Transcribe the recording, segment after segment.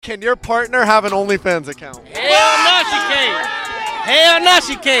Can your partner have an OnlyFans account? Hell no, she can't. Hell no,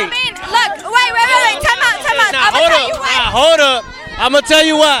 she can't. I mean, look, wait. Time out. Now, I'm gonna tell you why. Now, hold up. I'm gonna tell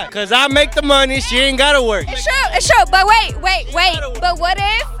you why. Cause I make the money. She ain't gotta work. It's true. But wait. But what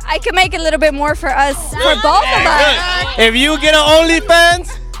if I could make a little bit more for us, for both of us? If you get an OnlyFans,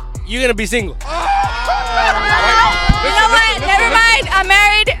 you're gonna be single. You know what? Never mind. I'm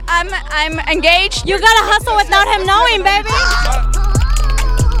married. I'm engaged. You gotta hustle without him knowing, baby.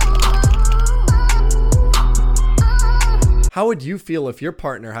 How would you feel if your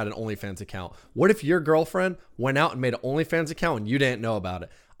partner had an OnlyFans account? What if your girlfriend went out and made an OnlyFans account and you didn't know about it?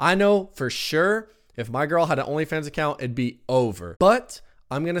 I know for sure if my girl had an OnlyFans account, it'd be over. But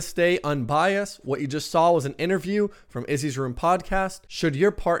I'm going to stay unbiased. What you just saw was an interview from Izzy's Room podcast. Should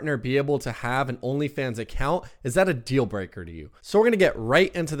your partner be able to have an OnlyFans account? Is that a deal breaker to you? So we're going to get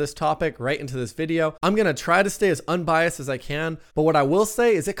right into this topic, right into this video. I'm going to try to stay as unbiased as I can. But what I will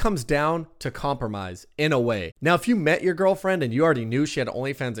say is it comes down to compromise in a way. Now, if you met your girlfriend and you already knew she had an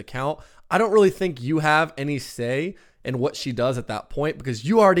OnlyFans account, I don't really think you have any say in what she does at that point because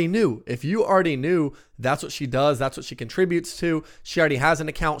you already knew. If you already knew that's what she does, that's what she contributes to, she already has an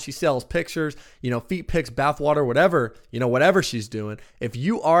account, she sells pictures, feet pics, bathwater, whatever she's doing. If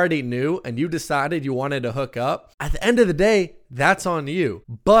you already knew and you decided you wanted to hook up, at the end of the day, that's on you.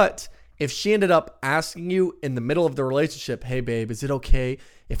 But if she ended up asking you in the middle of the relationship, hey babe, is it okay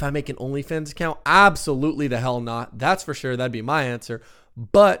if I make an OnlyFans account? Absolutely the hell not. That's for sure. That'd be my answer.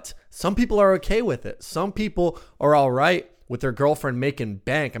 But some people are okay with it. Some people are all right with their girlfriend making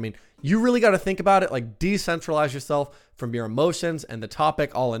bank. I mean, you really got to think about it, like decentralize yourself from your emotions and the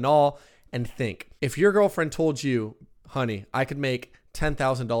topic all in all and think. If your girlfriend told you, honey, I could make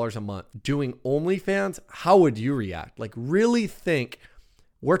 $10,000 a month doing OnlyFans, how would you react? Like really think.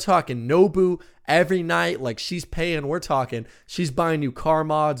 We're talking Nobu every night, like she's paying. We're talking she's buying you car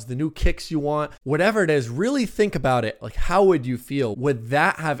mods, the new kicks you want, whatever it is. Really think about it. Like, how would you feel? Would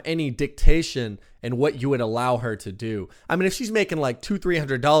that have any dictation in what you would allow her to do? I mean, if she's making like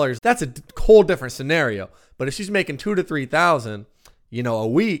 $200-300, that's a whole different scenario. But if she's making $2,000 to $3,000, a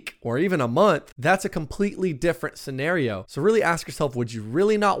week or even a month, that's a completely different scenario. So really ask yourself, would you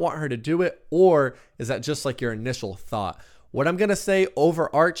really not want her to do it? Or is that just like your initial thought? What I'm going to say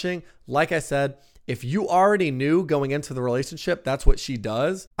overarching, like I said, if you already knew going into the relationship, that's what she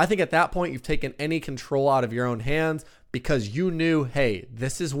does. I think at that point, you've taken any control out of your own hands because you knew, hey,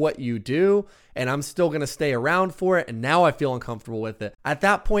 this is what you do and I'm still going to stay around for it. And now I feel uncomfortable with it. At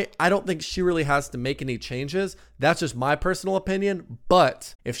that point, I don't think she really has to make any changes. That's just my personal opinion.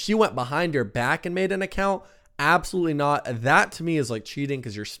 But if she went behind your back and made an account, absolutely not. That to me is like cheating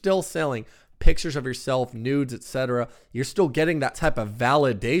because you're still selling pictures of yourself, nudes, etc. You're still getting that type of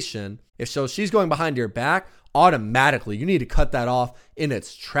validation. If so, she's going behind your back, automatically you need to cut that off in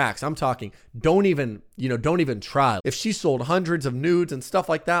its tracks. I'm talking don't even try. If she sold hundreds of nudes and stuff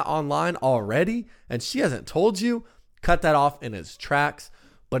like that online already and she hasn't told you, cut that off in its tracks.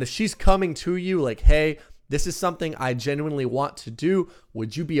 But if she's coming to you like, hey, this is something I genuinely want to do,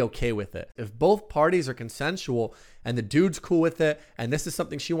 would you be okay with it? If both parties are consensual and the dude's cool with it and this is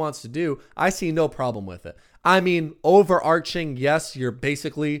something she wants to do, I see no problem with it. I mean, overarching, yes, you're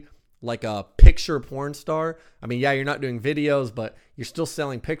basically like a picture porn star. I mean, yeah, you're not doing videos, but you're still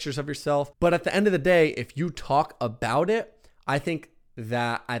selling pictures of yourself. But at the end of the day, if you talk about it, I think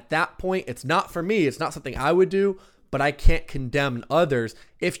that at that point, it's not for me. It's not something I would do, but I can't condemn others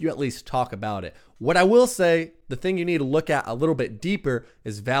if you at least talk about it. What I will say, the thing you need to look at a little bit deeper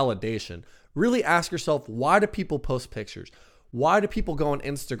is validation. Really ask yourself, why do people post pictures? Why do people go on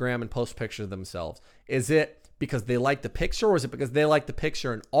Instagram and post pictures of themselves? Is it because they like the picture, or is it because they like the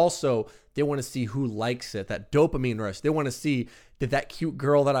picture and also they want to see who likes it, that dopamine rush? They want to see, did that cute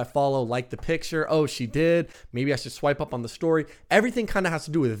girl that I follow like the picture? Oh, she did. Maybe I should swipe up on the story. Everything kind of has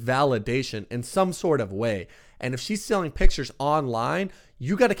to do with validation in some sort of way. And if she's selling pictures online,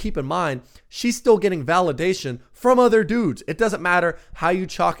 you got to keep in mind, she's still getting validation from other dudes. It doesn't matter how you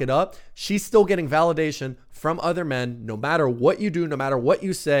chalk it up. She's still getting validation from other men. No matter what you do, no matter what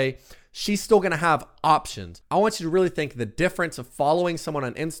you say, she's still going to have options. I want you to really think the difference of following someone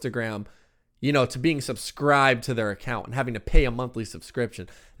on Instagram, to being subscribed to their account and having to pay a monthly subscription.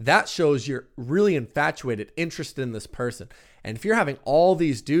 That shows you're really infatuated, interested in this person. And if you're having all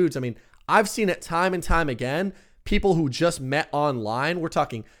these dudes, I mean, I've seen it time and time again. People who just met online. We're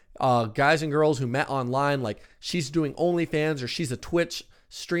talking guys and girls who met online, like she's doing OnlyFans or she's a Twitch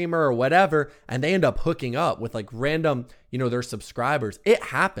streamer or whatever, and they end up hooking up with like random, their subscribers. It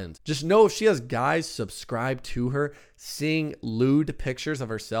happens. Just know if she has guys subscribed to her, seeing lewd pictures of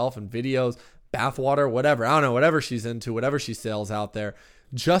herself and videos, bathwater, whatever, I don't know, whatever she's into, whatever she sells out there,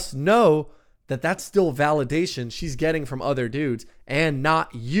 just know that that's still validation she's getting from other dudes and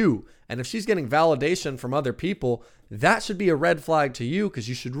not you. And if she's getting validation from other people, that should be a red flag to you, because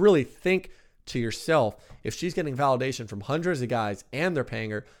you should really think to yourself, if she's getting validation from hundreds of guys and they're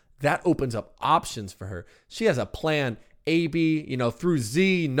paying her, that opens up options for her. She has a plan A, B, through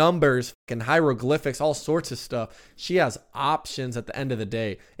Z, numbers and hieroglyphics, all sorts of stuff. She has options at the end of the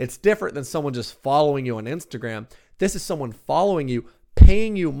day. It's different than someone just following you on Instagram. This is someone following you,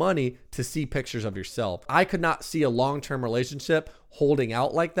 paying you money to see pictures of yourself. I could not see a long-term relationship holding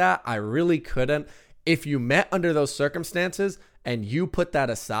out like that. I really couldn't. If you met under those circumstances and you put that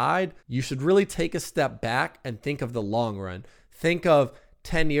aside, you should really take a step back and think of the long run. Think of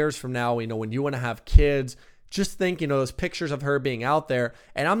 10 years from now, when you want to have kids. Just think, those pictures of her being out there.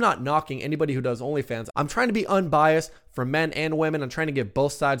 And I'm not knocking anybody who does OnlyFans. I'm trying to be unbiased for men and women. I'm trying to give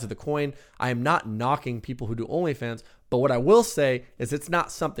both sides of the coin. I am not knocking people who do OnlyFans. But what I will say is it's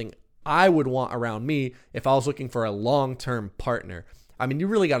not something I would want around me if I was looking for a long-term partner. I mean, you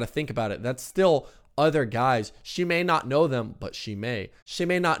really got to think about it. That's still other guys. She may not know them, but she may. She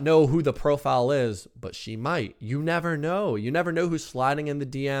may not know who the profile is, but she might. You never know. You never know who's sliding in the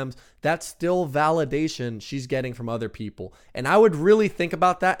DMs. That's still validation she's getting from other people. And I would really think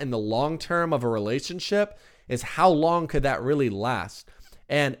about that in the long term of a relationship, is how long could that really last?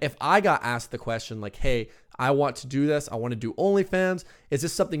 And if I got asked the question like, hey, I want to do this, I want to do OnlyFans, is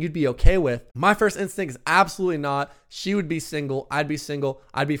this something you'd be okay with? My first instinct is absolutely not. She would be single, I'd be single,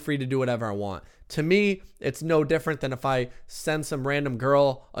 I'd be free to do whatever I want. To me, it's no different than if I send some random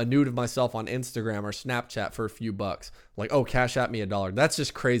girl a nude of myself on Instagram or Snapchat for a few bucks. Like, oh, cash at me $1. That's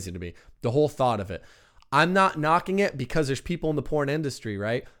just crazy to me, the whole thought of it. I'm not knocking it because there's people in the porn industry,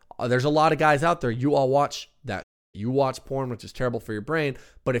 right? There's a lot of guys out there. You all watch that. You watch porn, which is terrible for your brain.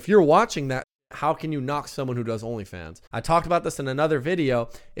 But if you're watching that, how can you knock someone who does OnlyFans? I talked about this in another video.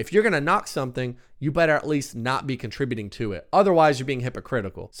 If you're going to knock something, you better at least not be contributing to it. Otherwise, you're being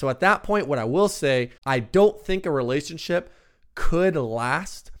hypocritical. So at that point, what I will say, I don't think a relationship could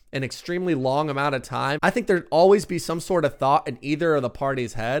last an extremely long amount of time. I think there'd always be some sort of thought in either of the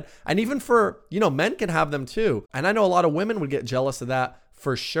party's head. And even for, men can have them too. And I know a lot of women would get jealous of that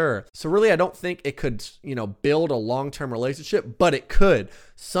for sure. So really, I don't think it could, build a long-term relationship, but it could.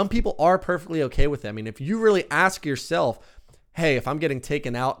 Some people are perfectly okay with it. I mean, if you really ask yourself, hey, if I'm getting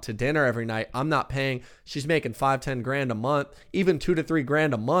taken out to dinner every night, I'm not paying, she's making 5-10 grand a month, even 2 to 3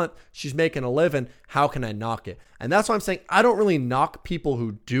 grand a month, she's making a living, how can I knock it? And that's why I'm saying I don't really knock people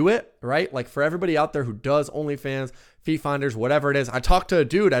who do it, right? Like for everybody out there who does OnlyFans, Feet Finders, whatever it is. I talked to a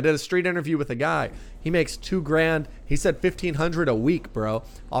dude. I did a street interview with a guy. He makes 2 grand. He said $1,500 a week, bro,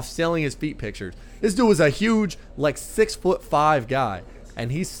 off selling his feet pictures. This dude was a huge, 6'5" guy.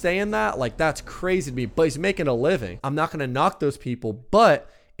 And he's saying that, that's crazy to me, but he's making a living. I'm not going to knock those people, but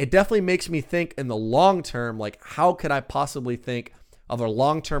it definitely makes me think in the long term, how could I possibly think of a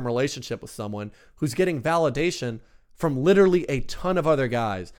long-term relationship with someone who's getting validation from literally a ton of other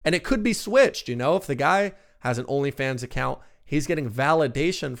guys? And it could be switched, if the guy has an OnlyFans account, he's getting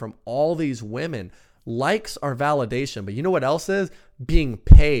validation from all these women. Likes are validation, but you know what else is? Being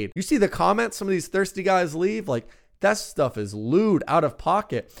paid. You see the comments some of these thirsty guys leave? That stuff is lewd, out of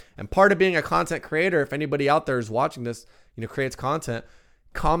pocket. And part of being a content creator, if anybody out there is watching this, creates content,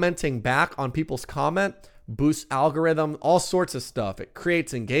 commenting back on people's comment boosts algorithm, all sorts of stuff. It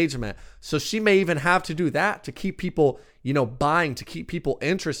creates engagement. So she may even have to do that to keep people, buying, to keep people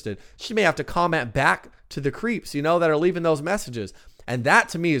interested. She may have to comment back to the creeps, that are leaving those messages. And that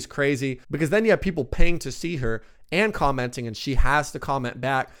to me is crazy, because then you have people paying to see her and commenting, and she has to comment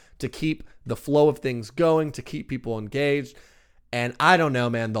back to keep the flow of things going, to keep people engaged. And I don't know,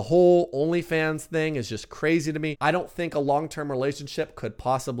 man, the whole OnlyFans thing is just crazy to me. I don't think a long-term relationship could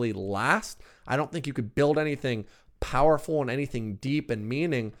possibly last. I don't think you could build anything powerful and anything deep and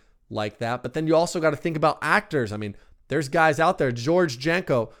meaning like that. But then you also got to think about actors. I mean, there's guys out there, George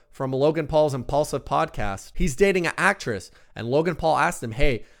Janko from Logan Paul's Impulsive podcast. He's dating an actress, and Logan Paul asked him,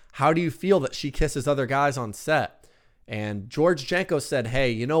 hey, how do you feel that she kisses other guys on set? And George Janko said,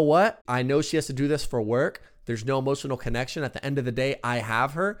 hey, you know what? I know she has to do this for work. There's no emotional connection. At the end of the day, I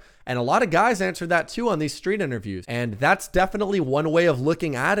have her. And a lot of guys answered that too on these street interviews. And that's definitely one way of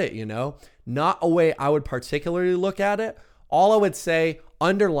looking at it, not a way I would particularly look at it. All I would say,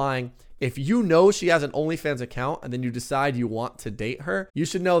 underlying, if you know she has an OnlyFans account and then you decide you want to date her, you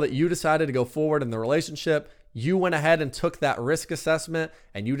should know that you decided to go forward in the relationship. You went ahead and took that risk assessment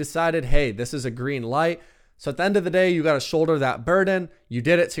and you decided, hey, this is a green light. So at the end of the day, you got to shoulder that burden. You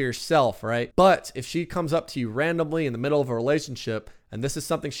did it to yourself, right? But if she comes up to you randomly in the middle of a relationship and this is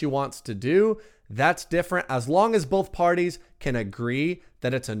something she wants to do, that's different as long as both parties can agree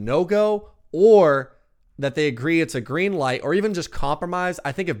that it's a no-go or that they agree it's a green light or even just compromise.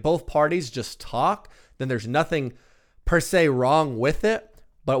 I think if both parties just talk, then there's nothing per se wrong with it.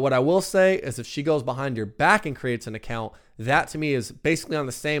 But what I will say is if she goes behind your back and creates an account, that to me is basically on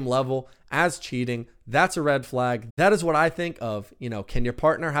the same level as cheating. That's a red flag. That is what I think of, can your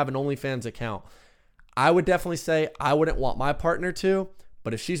partner have an OnlyFans account? I would definitely say I wouldn't want my partner to,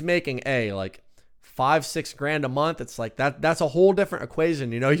 but if she's making like $5-6 grand a month, it's like that's a whole different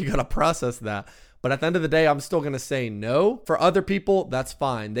equation. You got to process that. But at the end of the day, I'm still going to say no. For other people, that's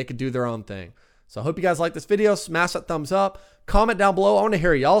fine. They could do their own thing. So I hope you guys like this video. Smash that thumbs up. Comment down below. I want to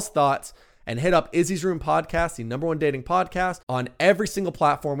hear y'all's thoughts. And hit up Izzy's Room Podcast, the #1 dating podcast, on every single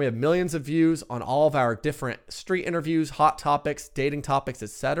platform. We have millions of views on all of our different street interviews, hot topics, dating topics,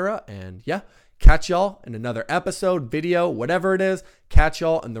 etc. And yeah, catch y'all in another episode, video, whatever it is. Catch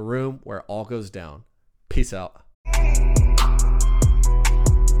y'all in the room where it all goes down. Peace out.